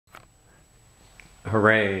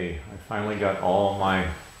Hooray! I finally got all my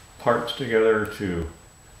parts together to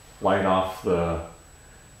light off the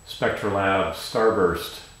Spectrolab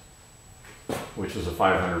Starburst, which is a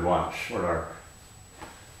 500 watt short arc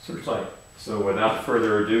searchlight. So without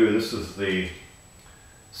further ado, this is the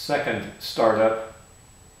second startup.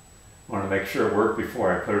 I want to make sure it worked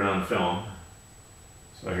before I put it on film.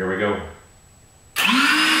 So here we go.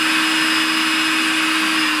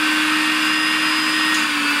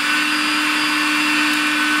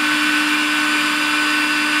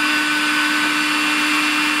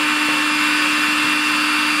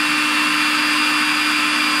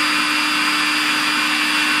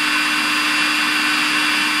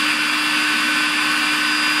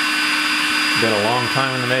 Been a long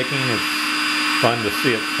time in the making. It's fun to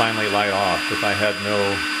see it finally light off, because I had no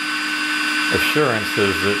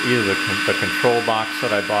assurances that either the control box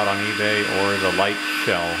that I bought on eBay or the light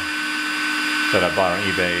shell that I bought on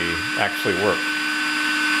eBay actually worked.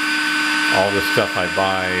 All this stuff I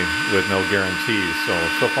buy with no guarantees,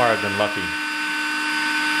 so far I've been lucky.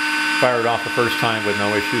 Fired off the first time with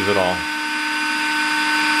no issues at all.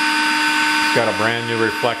 It's got a brand new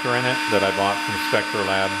reflector in it that I bought from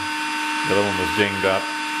Spectrolab. The other one was dinged up,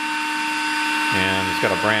 and it's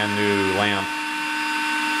got a brand new lamp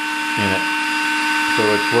in it, so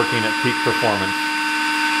it's working at peak performance.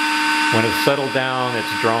 When it's settled down,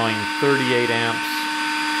 it's drawing 38 amps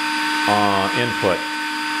input.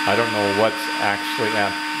 I don't know what's actually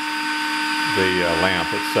at the lamp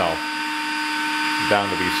itself.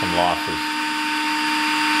 Bound to be some losses.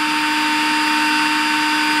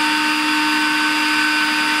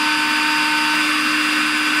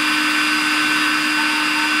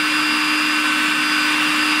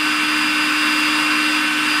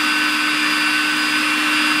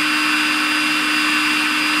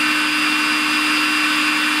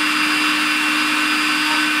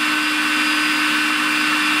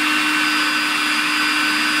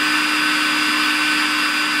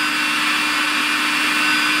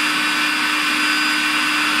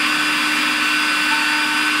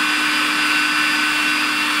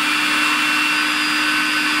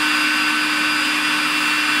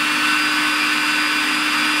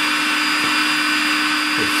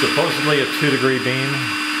 Supposedly a 2-degree beam.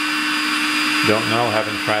 Don't know,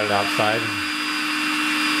 haven't tried it outside.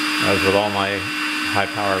 As with all my high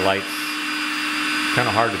power lights, kind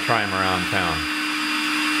of hard to try them around town.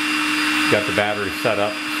 Got the battery set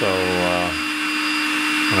up, so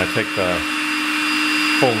when I take the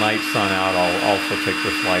full night sun out, I'll also take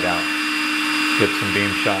this light out, get some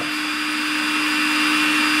beam shots.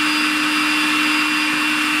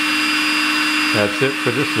 That's it for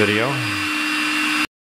this video.